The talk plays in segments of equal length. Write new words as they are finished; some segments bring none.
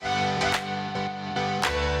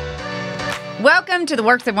Welcome to the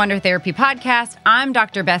Works of Wonder Therapy podcast. I'm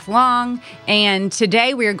Dr. Beth Long, and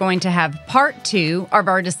today we are going to have part 2 of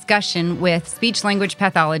our discussion with speech-language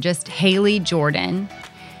pathologist Hayley Jordin.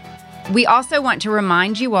 We also want to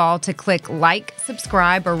remind you all to click like,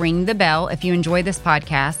 subscribe, or ring the bell if you enjoy this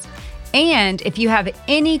podcast. And if you have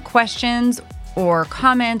any questions or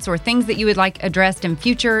comments or things that you would like addressed in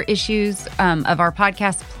future issues of our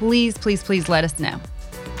podcast, please let us know.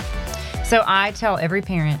 So I tell every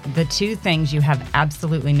parent the 2 things you have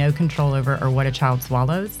absolutely no control over are what a child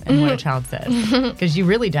swallows and what a child says, because you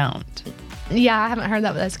really don't. Yeah, I haven't heard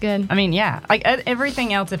that, but that's good. I mean, yeah. Like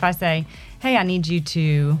everything else, if I say, hey, I need you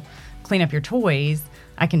to clean up your toys,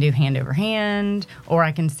 I can do hand over hand, or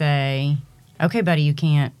I can say, okay, buddy, you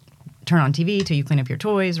can't turn on TV till you clean up your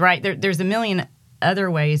toys, right? There's a million other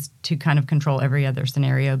ways to kind of control every other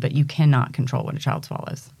scenario, but you cannot control what a child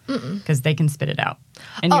swallows because they can spit it out,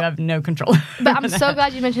 and you have no control. But I'm so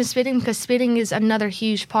glad you mentioned spitting, because spitting is another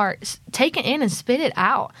huge part. Take it in and spit it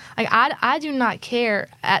out. Like I do not care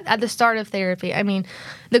at the start of therapy. I mean,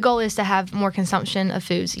 the goal is to have more consumption of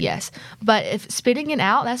foods, yes. But if spitting it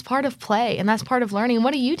out, that's part of play, and that's part of learning.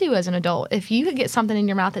 What do you do as an adult? If you get something in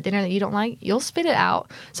your mouth at dinner that you don't like, you'll spit it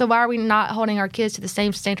out. So why are we not holding our kids to the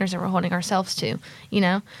same standards that we're holding ourselves to, you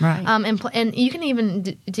know? Right. And you can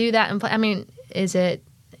even do that and play. I mean, is it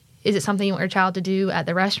something you want your child to do at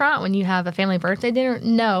the restaurant when you have a family birthday dinner?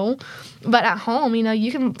 No. But at home, you know,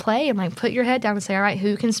 you can play and like put your head down and say, all right,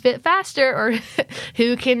 who can spit faster, or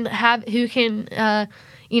who can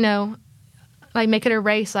like make it a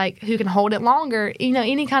race, like who can hold it longer, you know,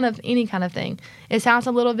 any kind of thing. It sounds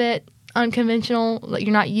a little bit unconventional, like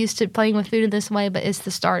you're not used to playing with food in this way, but it's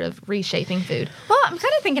the start of reshaping food. Well, I'm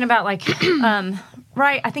kind of thinking about like,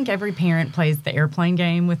 right, I think every parent plays the airplane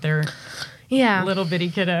game with their little bitty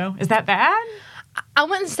kiddo. Is that bad? I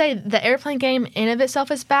wouldn't say the airplane game in of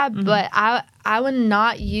itself is bad, but I would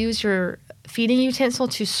not use your feeding utensil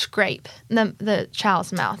to scrape the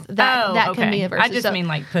child's mouth. That can be aversive. I just mean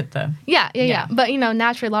like put the... Yeah. But, you know,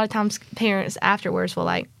 naturally, a lot of times parents afterwards will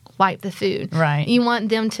like wipe the food. Right. You want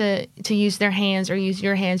them to use their hands or use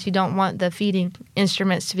your hands. You don't want the feeding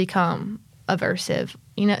instruments to become aversive.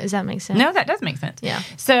 You know, does that make sense? No, that does make sense. Yeah.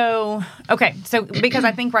 So, okay. So, because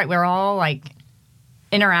I think, right, we're all like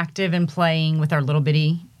interactive and playing with our little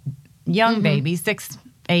bitty young babies, 6,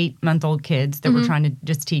 8-month-old kids that we're trying to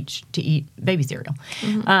just teach to eat baby cereal.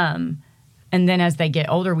 And then as they get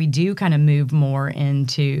older, we do kind of move more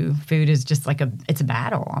into food is just like it's a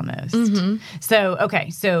battle almost. So, okay.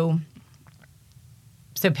 So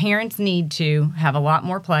parents need to have a lot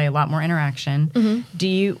more play, a lot more interaction. Do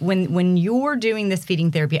you, when you're doing this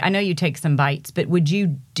feeding therapy, I know you take some bites, but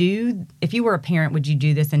if you were a parent, would you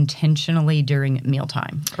do this intentionally during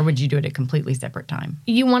mealtime, or would you do it at a completely separate time?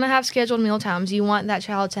 You want to have scheduled meal times. You want that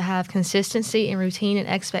child to have consistency and routine and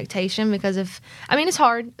expectation, because it's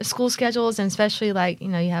hard, school schedules, and especially like, you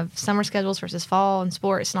know, you have summer schedules versus fall and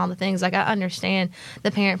sports and all the things. Like, I understand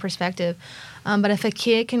the parent perspective. But if a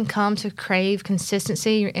kid can come to crave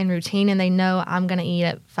consistency and routine, and they know I'm going to eat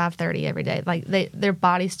at 5:30 every day, like their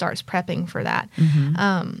body starts prepping for that.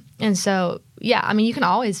 And so, yeah, I mean, you can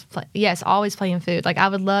always play in food. Like, I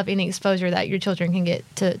would love any exposure that your children can get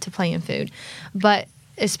to play in food. But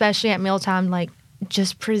especially at mealtime, like,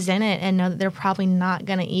 just present it and know that they're probably not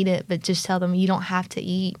going to eat it, but just tell them you don't have to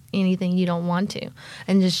eat anything you don't want to,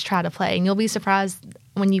 and just try to play. And you'll be surprised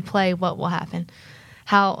when you play what will happen.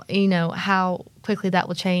 How quickly that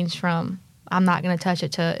will change from I'm not going to touch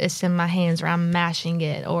it to it's in my hands, or I'm mashing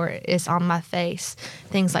it, or it's on my face,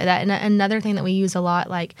 things like that. And another thing that we use a lot,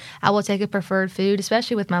 like I will take a preferred food,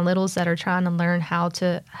 especially with my littles that are trying to learn how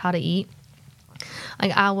to eat.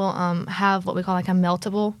 Like, I will have what we call like a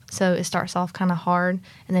meltable. So it starts off kind of hard,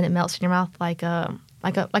 and then it melts in your mouth like a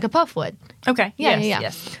puff would. Okay. Yeah.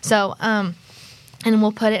 Yes. So and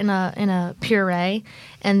we'll put it in a puree,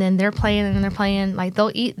 and then they're playing, like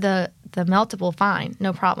they'll eat the meltable fine,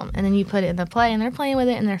 no problem. And then you put it in the play, and they're playing with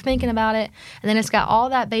it, and they're thinking about it, and then it's got all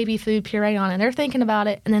that baby food puree on it, and they're thinking about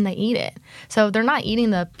it, and then they eat it. So they're not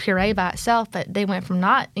eating the puree by itself, but they went from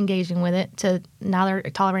not engaging with it to now they're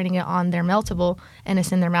tolerating it on their meltable, and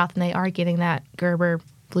it's in their mouth, and they are getting that Gerber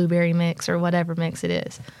blueberry mix or whatever mix it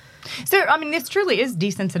is. So, I mean, this truly is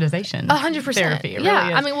desensitization. 100%. Therapy. It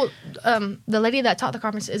yeah. really is. I mean, the lady that taught the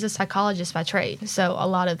conference is a psychologist by trade. So a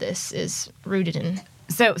lot of this is rooted in.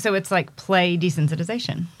 So it's like play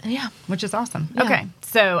desensitization. Yeah. Which is awesome. Yeah. Okay.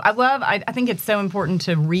 So I think it's so important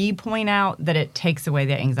to point out that it takes away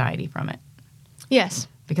the anxiety from it. Yes.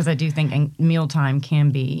 Because I do think mealtime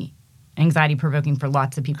can be anxiety provoking for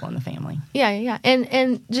lots of people in the family. Yeah.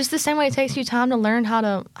 And just the same way it takes you time to learn how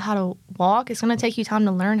to walk. It's going to take you time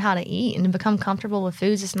to learn how to eat and to become comfortable with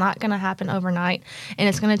foods. It's not going to happen overnight. And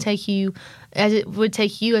it's going to take you, as it would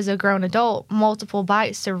take you as a grown adult, multiple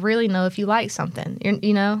bites to really know if you like something.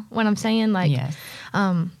 You know what I'm saying? Like, yes.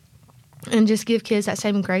 And just give kids that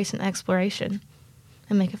same grace and exploration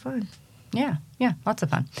and make it fun. Yeah, lots of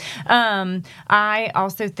fun. I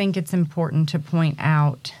also think it's important to point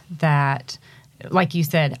out that, like you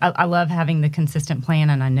said, I love having the consistent plan,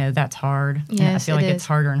 and I know that's hard. Yes, and I feel like it's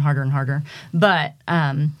harder and harder and harder. But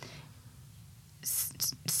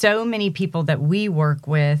so many people that we work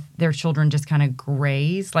with, their children just kind of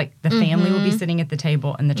graze. Like the family will be sitting at the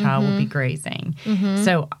table and the child will be grazing.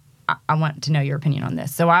 So I want to know your opinion on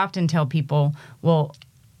this. So I often tell people, well,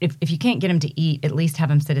 if you can't get them to eat, at least have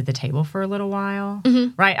them sit at the table for a little while,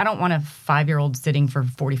 right? I don't want a 5-year-old sitting for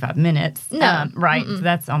 45 minutes, right? So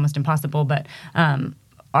that's almost impossible. But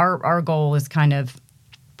our goal is kind of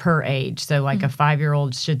per age. So like a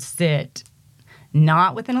 5-year-old should sit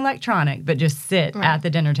not with an electronic, but just sit at the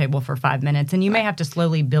dinner table for 5 minutes. And you may have to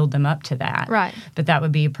slowly build them up to that. Right. But that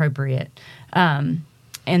would be appropriate. And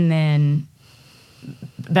then...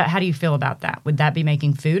 But how do you feel about that? Would that be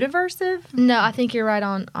making food aversive? No, I think you're right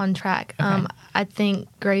on track. Okay. I think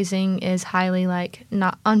grazing is highly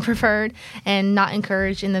not unpreferred and not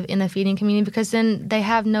encouraged in the feeding community, because then they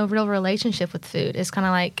have no real relationship with food. It's kind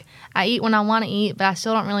of like, I eat when I want to eat, but I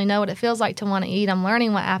still don't really know what it feels like to want to eat. I'm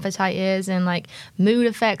learning what appetite is, and like mood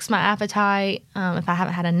affects my appetite. If I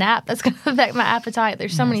haven't had a nap, that's going to affect my appetite.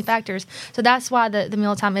 There's so many factors. So that's why the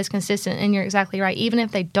mealtime is consistent, and you're exactly right. Even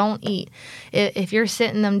if they don't eat, if you're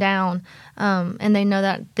sitting them down and they know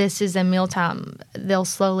that this is a mealtime, they'll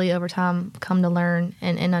slowly over time come to learn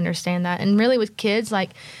and understand that. And really with kids,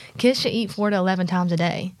 like kids should eat 4 to 11 times a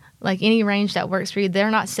day. Like any range that works for you.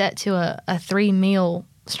 They're not set to a 3-meal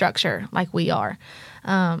structure like we are.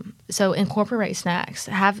 So incorporate snacks,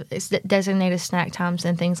 have designated snack times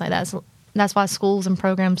and things like that. So that's why schools and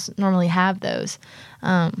programs normally have those.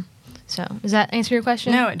 So does that answer your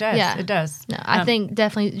question? No, it does. Yeah. It does. No, I think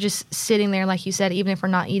definitely just sitting there, like you said, even if we're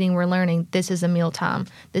not eating, we're learning this is a meal time.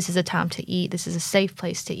 This is a time to eat. This is a safe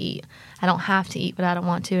place to eat. I don't have to eat, but I don't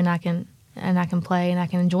want to, and I can play and I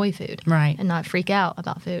can enjoy food. Right. And not freak out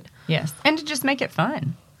about food. Yes. And to just make it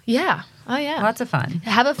fun. Yeah. Oh, yeah. Lots of fun.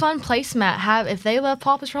 Have a fun placemat. If they love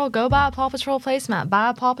Paw Patrol, go buy a Paw Patrol placemat. Buy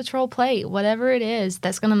a Paw Patrol plate. Whatever it is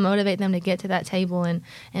that's going to motivate them to get to that table and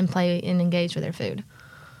play and engage with their food.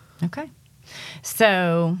 Okay.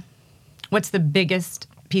 So what's the biggest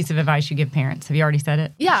piece of advice you give parents? Have you already said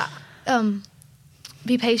it? Yeah.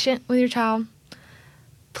 Be patient with your child.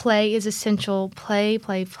 Play is essential. Play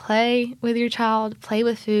with your child. Play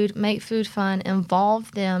with food. Make food fun.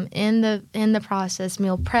 Involve them in the process.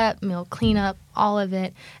 Meal prep, meal cleanup, all of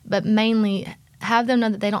it. But mainly, have them know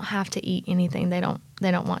that they don't have to eat anything they don't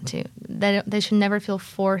want to. They should never feel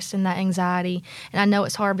forced in that anxiety. And I know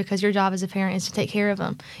it's hard because your job as a parent is to take care of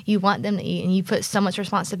them. You want them to eat, and you put so much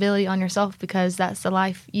responsibility on yourself because that's the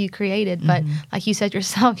life you created. But like you said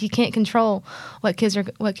yourself, you can't control what kids are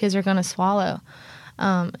going to swallow.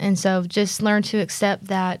 And so just learn to accept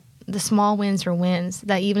that the small wins are wins,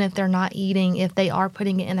 that even if they're not eating, if they are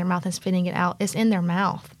putting it in their mouth and spitting it out, it's in their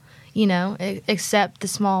mouth. Accept the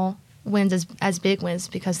small wins as big wins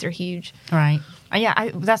because they're huge. Right. Yeah,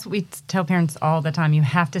 that's what we tell parents all the time. You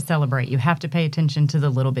have to celebrate. You have to pay attention to the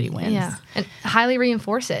little bitty wins. Yeah, and highly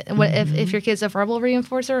reinforce it. If your kid's a verbal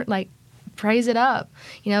reinforcer, like praise it up.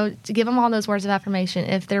 To give them all those words of affirmation.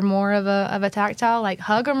 If they're more of a tactile, like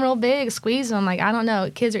hug them real big, squeeze them. Like I don't know,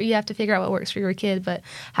 you have to figure out what works for your kid, but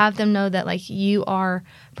have them know that like you are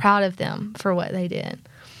proud of them for what they did.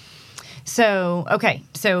 So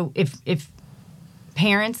if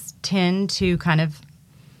parents tend to kind of,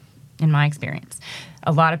 in my experience,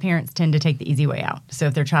 a lot of parents tend to take the easy way out. So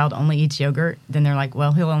if their child only eats yogurt, then they're like,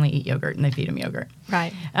 well, he'll only eat yogurt, and they feed him yogurt.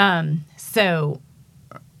 Right. So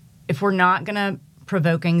if we're not going to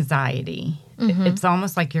provoke anxiety, it's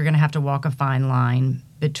almost like you're going to have to walk a fine line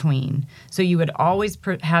between. So you would always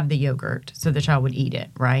have the yogurt so the child would eat it,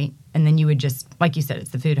 right? And then you would just, like you said,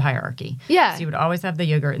 it's the food hierarchy. Yeah. So you would always have the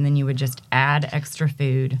yogurt, and then you would just add extra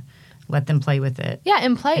food, let them play with it. Yeah,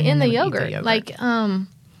 and play in the yogurt. Like, I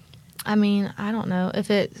I don't know if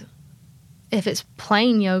it's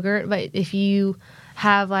plain yogurt, but if you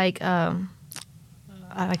have like a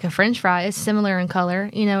French fry, it's similar in color.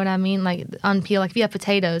 You know what I mean? Like unpeel. Like if you have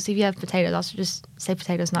potatoes, I'll just say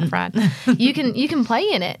potatoes, not fried. you can play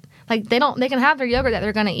in it. like they can have their yogurt that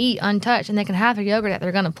they're going to eat untouched, and they can have their yogurt that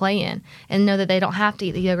they're going to play in, and know that they don't have to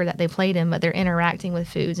eat the yogurt that they played in, but they're interacting with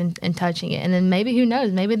foods and touching it. And then maybe, who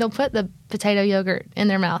knows, maybe they'll put the potato yogurt in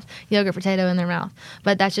their mouth, yogurt potato in their mouth.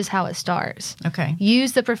 But that's just how it starts. Okay.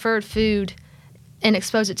 Use the preferred food and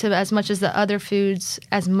expose it to as much as the other foods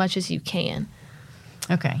as much as you can.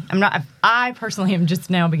 Okay. I personally am just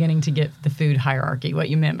now beginning to get the food hierarchy, what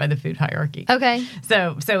you meant by the food hierarchy. Okay.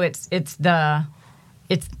 So it's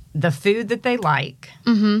the food that they like.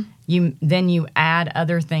 Mm-hmm. Then you add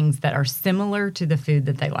other things that are similar to the food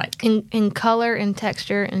that they like. In color and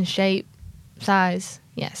texture and shape, size.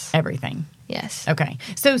 Yes. Everything. Yes. Okay.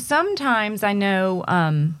 So sometimes I know,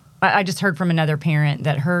 I just heard from another parent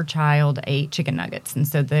that her child ate chicken nuggets. And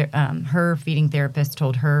so her feeding therapist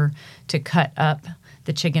told her to cut up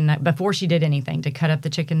the chicken nugget before she did anything, to cut up the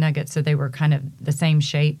chicken nuggets so they were kind of the same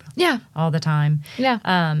shape all the time. Yeah.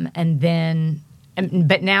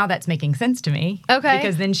 But now that's making sense to me. Okay.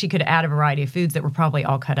 Because then she could add a variety of foods that were probably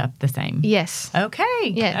all cut up the same. Yes. Okay.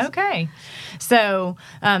 Yes. Okay. So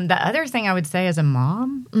the other thing I would say as a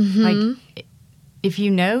mom, like, if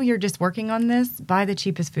you know you're just working on this, buy the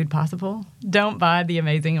cheapest food possible. Don't buy the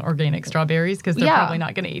amazing organic strawberries because they're probably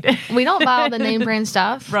not going to eat it. We don't buy all the name brand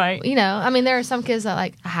stuff. Right. You know, I mean, there are some kids that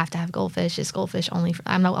like, I have to have goldfish. It's goldfish only.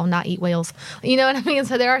 I'll not eat whales. You know what I mean?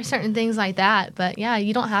 So there are certain things like that. But yeah,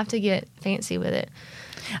 you don't have to get fancy with it.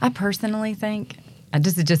 I personally think,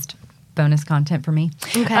 this is just bonus content for me.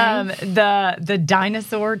 Okay. The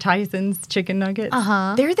dinosaur Tyson's chicken nuggets,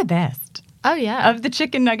 they're the best. Oh, yeah. Of the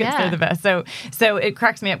chicken nuggets, they're the best. So it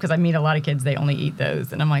cracks me up because I meet a lot of kids, they only eat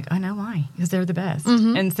those. And I'm like, I know why. Because they're the best.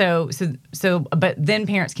 Mm-hmm. And but then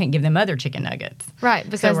parents can't give them other chicken nuggets. Right,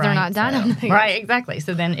 because they're not dino nuggets. Right, exactly.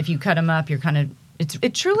 So then if you cut them up, you're kind of,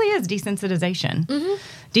 it truly is desensitization. Mm-hmm.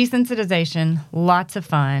 Desensitization, lots of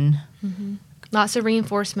fun. Mm-hmm. Lots of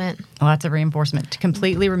reinforcement.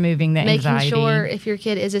 Completely removing the anxiety. Making sure if your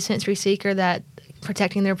kid is a sensory seeker that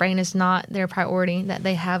protecting their brain is not their priority, that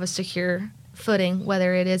they have a secure footing,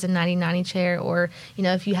 whether it is a 90-90 chair or, you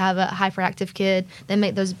know, if you have a hyperactive kid, then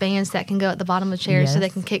make those bands that can go at the bottom of the chair so they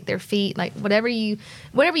can kick their feet. Like whatever you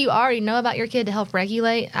already know about your kid to help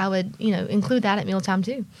regulate, I would, include that at mealtime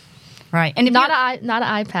too. Right. And not an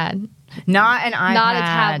iPad. Not an iPad. Not a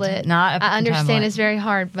tablet. I understand tablet. It's very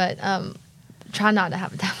hard, but try not to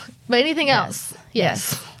have a tablet. But anything else.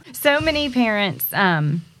 Yes. So many parents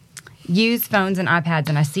use phones and iPads,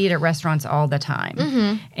 and I see it at restaurants all the time.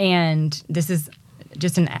 Mm-hmm. And this is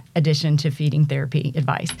just an addition to feeding therapy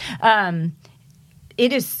advice.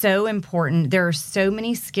 It is so important. There are so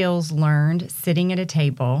many skills learned sitting at a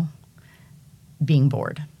table being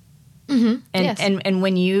bored. Mm-hmm. And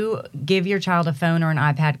when you give your child a phone or an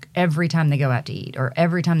iPad every time they go out to eat or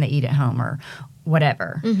every time they eat at home or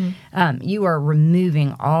whatever, you are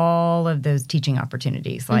removing all of those teaching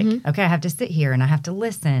opportunities. Like, okay, I have to sit here and I have to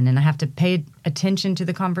listen and I have to pay attention to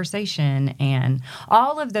the conversation. And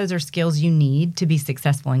all of those are skills you need to be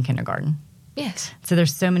successful in kindergarten. Yes. So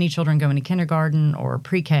there's so many children going to kindergarten or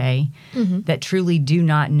pre-K that truly do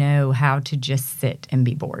not know how to just sit and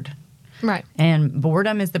be bored. Right. And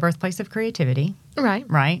boredom is the birthplace of creativity. Right.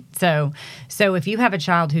 Right. So if you have a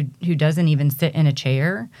child who doesn't even sit in a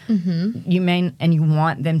chair, you may, and you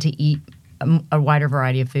want them to eat a wider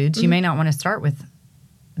variety of foods, you may not want to start with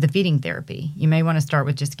the feeding therapy. You may want to start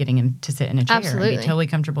with just getting him to sit in a chair and be totally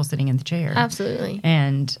comfortable sitting in the chair. Absolutely.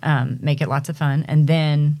 And make it lots of fun. And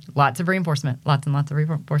then lots of reinforcement, lots and lots of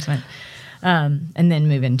reinforcement. And then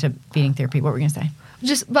move into feeding therapy. What were we going to say?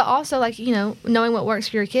 But also, like, knowing what works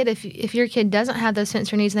for your kid. If your kid doesn't have those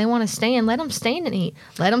sensory needs and they want to stand, let them stand and eat.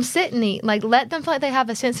 Let them sit and eat. Like, let them feel like they have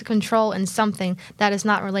a sense of control in something that is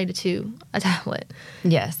not related to a tablet.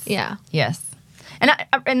 Yes. Yeah. Yes.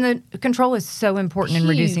 And the control is so important in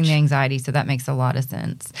reducing the anxiety, so that makes a lot of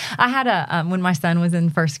sense. I had when my son was in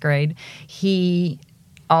first grade, he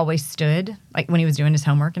always stood, like when he was doing his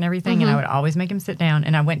homework and everything, and I would always make him sit down.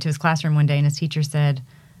 And I went to his classroom one day, and his teacher said,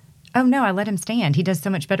 "Oh, no, I let him stand. He does so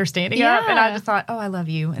much better standing up." And I just thought, oh, I love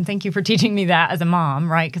you. And thank you for teaching me that as a mom,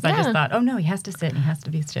 right? Because I just thought, oh, no, he has to sit and he has to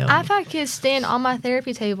be still. I've had kids stand on my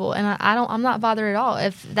therapy table, and I'm not bothered at all.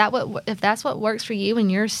 If that's what works for you and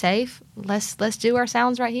you're safe, let's do our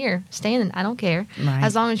sounds right here. Standing, I don't care. Right.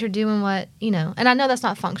 As long as you're doing what, and I know that's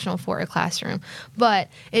not functional for a classroom, but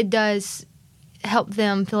it does help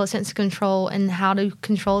them feel a sense of control and how to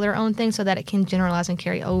control their own things so that it can generalize and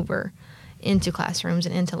carry over into classrooms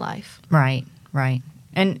and into life. Right.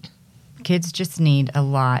 And kids just need a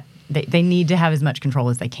lot. they need to have as much control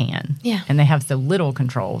as they can. Yeah. And they have so little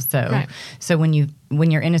control. So so when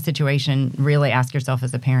you're in a situation, really ask yourself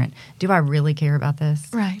as a parent, do I really care about this?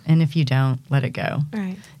 Right. And if you don't, let it go.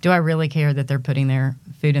 Right. Do I really care that they're putting their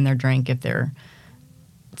food in their drink if they're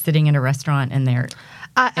sitting in a restaurant and they're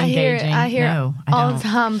engaging? I hear No, I all don't. the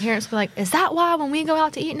time parents be like, is that why when we go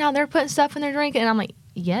out to eat now they're putting stuff in their drink? And I'm like,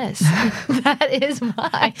 yes, that is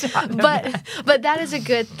why. But that is a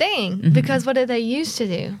good thing because what are they used to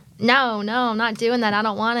do? No, I'm not doing that. I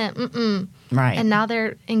don't want it. Mm-mm. Right. And now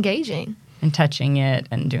they're engaging. And touching it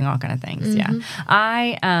and doing all kind of things. Yeah.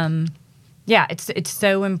 It's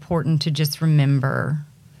so important to just remember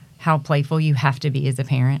how playful you have to be as a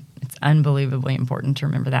parent. It's unbelievably important to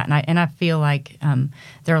remember that. And I feel like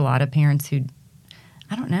there are a lot of parents who,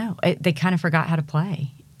 I don't know, they kind of forgot how to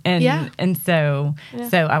play. And so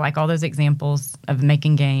I like all those examples of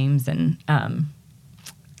making games and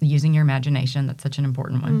using your imagination. That's such an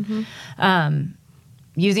important one.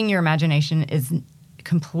 Using your imagination is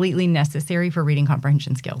completely necessary for reading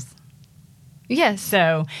comprehension skills. Yes.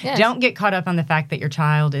 So don't get caught up on the fact that your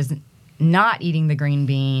child is not eating the green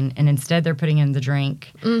bean and instead they're putting in the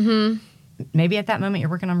drink. Maybe at that moment you're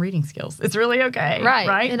working on reading skills. It's really okay.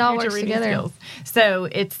 Right? It all works together. Skills. So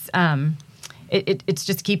it's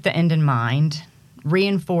just keep the end in mind.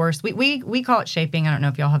 Reinforce. We call it shaping. I don't know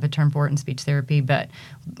if y'all have a term for it in speech therapy, but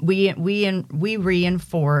we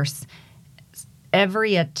reinforce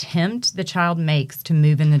every attempt the child makes to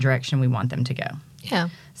move in the direction we want them to go. Yeah.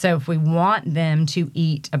 So if we want them to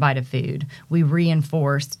eat a bite of food, we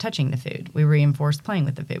reinforce touching the food. We reinforce playing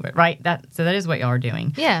with the food, right? So that is what y'all are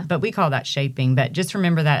doing. Yeah. But we call that shaping. But just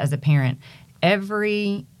remember that as a parent,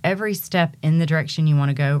 every step in the direction you want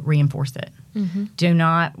to go, reinforce it. Do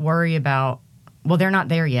not worry about, well, they're not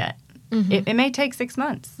there yet. It may take 6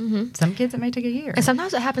 months. Some kids, it may take a year. And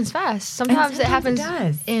sometimes it happens fast. Sometimes it happens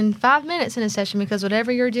in 5 minutes in a session because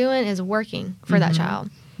whatever you're doing is working for that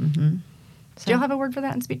child. So. Do y'all have a word for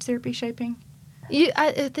that in speech therapy, shaping?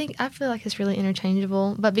 I feel like it's really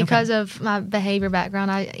interchangeable, but because of my behavior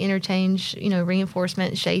background, I interchange,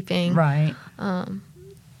 reinforcement, shaping, right,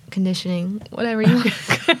 conditioning, whatever you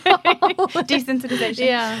desensitization.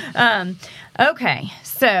 Yeah. Okay,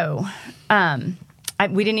 so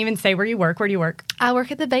we didn't even say where you work. Where do you work? I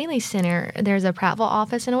work at the Bailey Center. There's a Prattville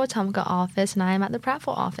office and a Wetumpka office, and I am at the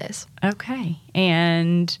Prattville office. Okay.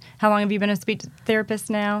 And how long have you been a speech therapist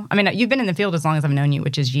now? I mean, you've been in the field as long as I've known you,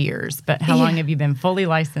 which is years, but how long have you been fully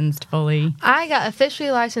licensed, I got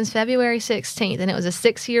officially licensed February 16th, and it was a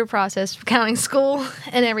 6-year process counting school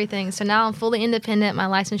and everything. So now I'm fully independent. My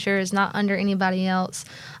licensure is not under anybody else.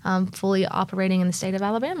 I'm fully operating in the state of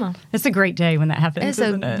Alabama. It's a great day when that happens,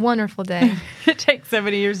 isn't it? It's a wonderful day. It takes so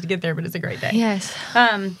many years to get there, but it's a great day. Yes.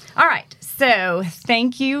 All right. So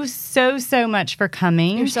thank you so much for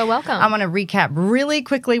coming. You're so welcome. I want to recap really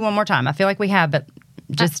quickly one more time. I feel like we have, but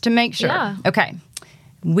just to make sure. Yeah. Okay.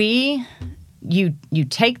 You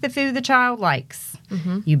take the food the child likes.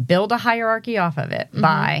 You build a hierarchy off of it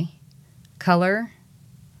by color,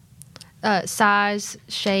 size,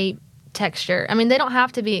 shape, texture. I mean, they don't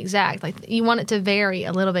have to be exact. Like, you want it to vary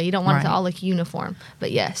a little bit. You don't want it to all look uniform.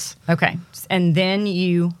 But yes. Okay. And then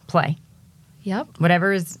you play. Yep.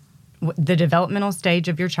 Whatever is the developmental stage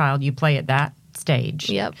of your child, you play at that stage.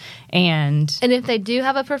 Yep. And if they do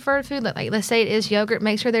have a preferred food, like let's say it is yogurt,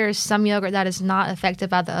 make sure there is some yogurt that is not affected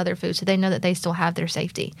by the other food, so they know that they still have their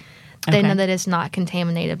safety. They know that it's not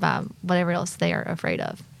contaminated by whatever else they are afraid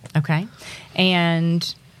of. Okay.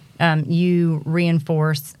 And you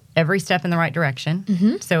reinforce every step in the right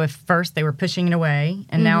direction. So if first they were pushing it away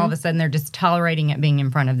and now all of a sudden they're just tolerating it being in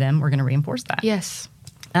front of them, we're going to reinforce that. Yes.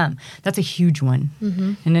 That's a huge one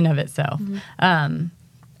in and of itself. And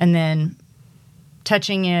then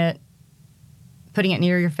touching it, putting it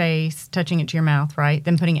near your face, touching it to your mouth, right?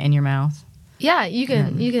 Then putting it in your mouth. Yeah, you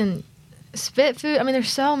can spit food. I mean,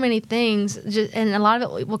 there's so many things, and a lot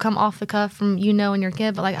of it will come off the cuff from and your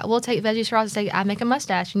kid. But like, we'll take veggie straws and say, I make a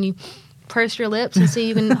mustache, and you purse your lips and see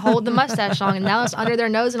you can hold the mustache long, and now it's under their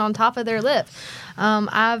nose and on top of their lip.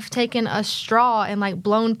 I've taken a straw and like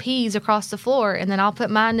blown peas across the floor, and then I'll put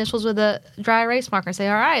my initials with a dry erase marker and say,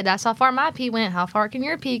 all right, that's how far my pea went. How far can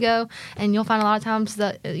your pea go? And you'll find a lot of times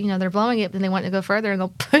that they're blowing it, but then they want to go further and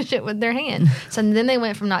they'll push it with their hand. So then they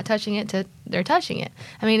went from not touching it to they're touching it.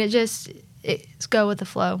 I mean, it's go with the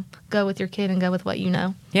flow. Go with your kid and go with what you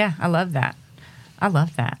know. Yeah, I love that.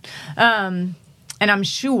 And I'm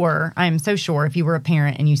so sure if you were a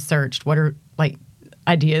parent and you searched what are like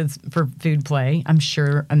ideas for food play, I'm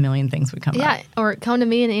sure a million things would come up. Yeah, or come to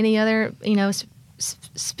me and any other,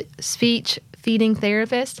 speech, feeding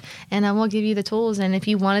therapist, and we'll give you the tools. And if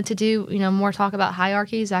you wanted to do, more talk about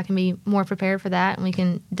hierarchies, I can be more prepared for that, and we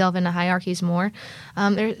can delve into hierarchies more.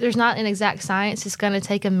 There's not an exact science. It's going to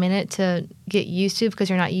take a minute to get used to, because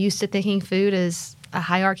you're not used to thinking food as a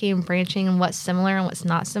hierarchy and branching and what's similar and what's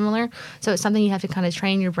not similar. So it's something you have to kind of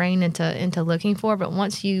train your brain into looking for. But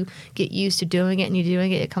once you get used to doing it and you're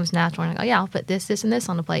doing it, it comes natural. And I'll put this, and this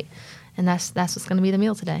on the plate. And that's what's going to be the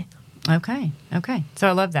meal today. Okay. So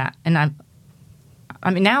I love that. And I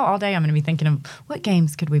mean, now all day I'm going to be thinking of what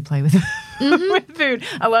games could we play with with food.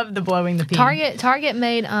 I love the blowing the pea. Target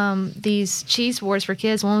made these cheese boards for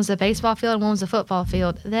kids. One was a baseball field, one was a football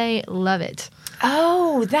field. They love it.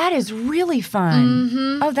 Oh, that is really fun.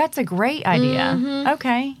 Mm-hmm. Oh, that's a great idea. Mm-hmm.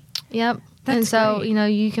 Okay. Yep. That's and so, great.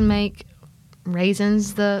 You can make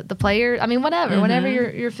raisins, the player. I mean, whatever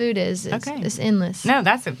your food is. It's endless. No,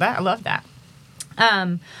 I love that.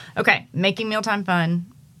 Okay, making mealtime fun,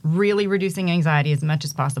 really reducing anxiety as much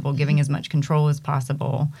as possible, giving as much control as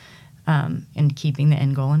possible, and keeping the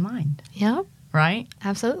end goal in mind. Yep. Right?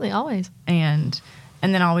 Absolutely, always.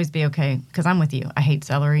 And then always be okay, because I'm with you. I hate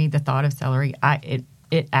celery. The thought of celery, it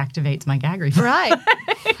activates my gag reflex.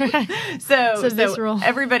 Right. So visceral.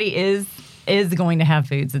 Everybody is going to have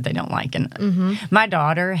foods that they don't like. And my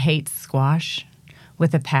daughter hates squash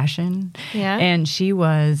with a passion. Yeah. And she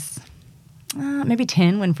was maybe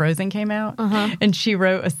 10 when Frozen came out. And she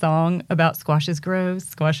wrote a song about squashes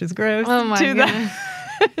grows. Oh, my goodness.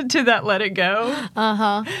 To that Let It Go.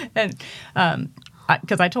 And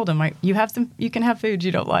because I told him, you can have foods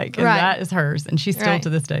you don't like, and that is hers. And she still to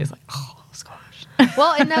this day is like, oh, squash.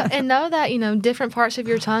 Well, and know that different parts of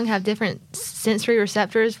your tongue have different sensory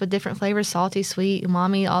receptors with different flavors: salty, sweet,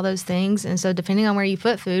 umami, all those things. And so, depending on where you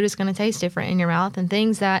put food, it's going to taste different in your mouth. And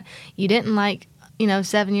things that you didn't like,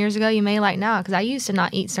 7 years ago, you may like now. Because I used to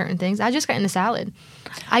not eat certain things. I just got into salad.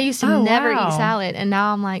 I used to never eat salad, and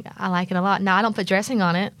now I'm like, I like it a lot. Now I don't put dressing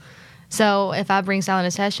on it. So if I bring salad in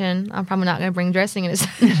a session, I'm probably not going to bring dressing in a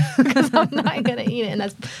session because I'm not going to eat it, and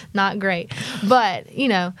that's not great. But,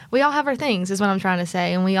 we all have our things is what I'm trying to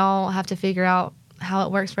say, and we all have to figure out how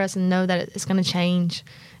it works for us and know that it's going to change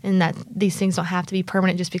and that these things don't have to be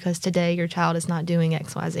permanent just because today your child is not doing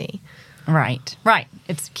X, Y, Z. Right.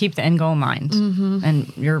 It's keep the end goal in mind,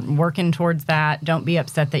 and you're working towards that. Don't be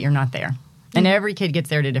upset that you're not there. And every kid gets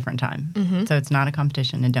there at a different time. So it's not a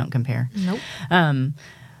competition, and don't compare. Nope.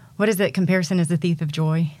 What is it? Comparison is the thief of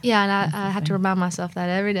joy. Yeah, and I have to remind myself that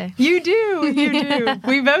every day. You do.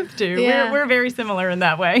 We both do. Yeah. We're very similar in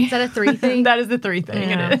that way. Is that a 3 thing? That is the 3 thing.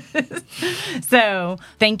 Yeah. It is. So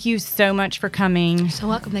thank you so much for coming. You're so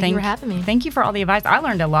welcome. Thank you for having me. Thank you for all the advice. I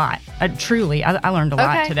learned a lot. Truly, I learned a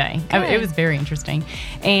lot today. Good. It was very interesting.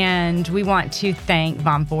 And we want to thank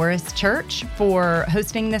Vom Forest Church for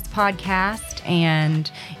hosting this podcast.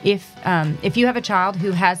 And if you have a child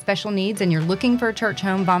who has special needs and you're looking for a church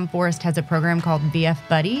home, Vom Forest has a program called VF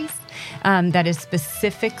Buddies that is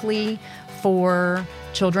specifically for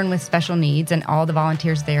children with special needs, and all the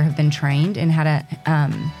volunteers there have been trained in how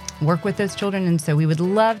to work with those children. And so we would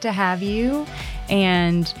love to have you.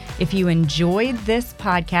 And if you enjoyed this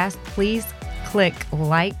podcast, please click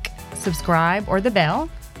like, subscribe, or the bell.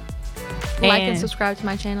 Like and subscribe to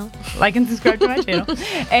my channel.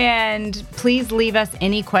 And please leave us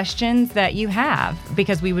any questions that you have,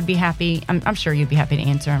 because we would be happy. I'm sure you'd be happy to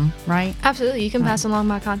answer them, right? Absolutely. You can pass along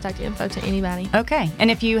my contact info to anybody. Okay. And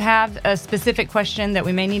if you have a specific question that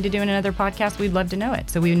we may need to do in another podcast, we'd love to know it,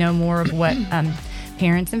 so we know more of what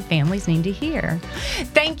parents and families need to hear.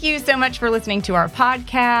 Thank you so much for listening to our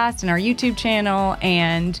podcast and our YouTube channel.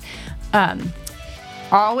 And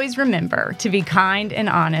always remember to be kind and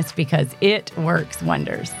honest, because it works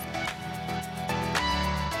wonders.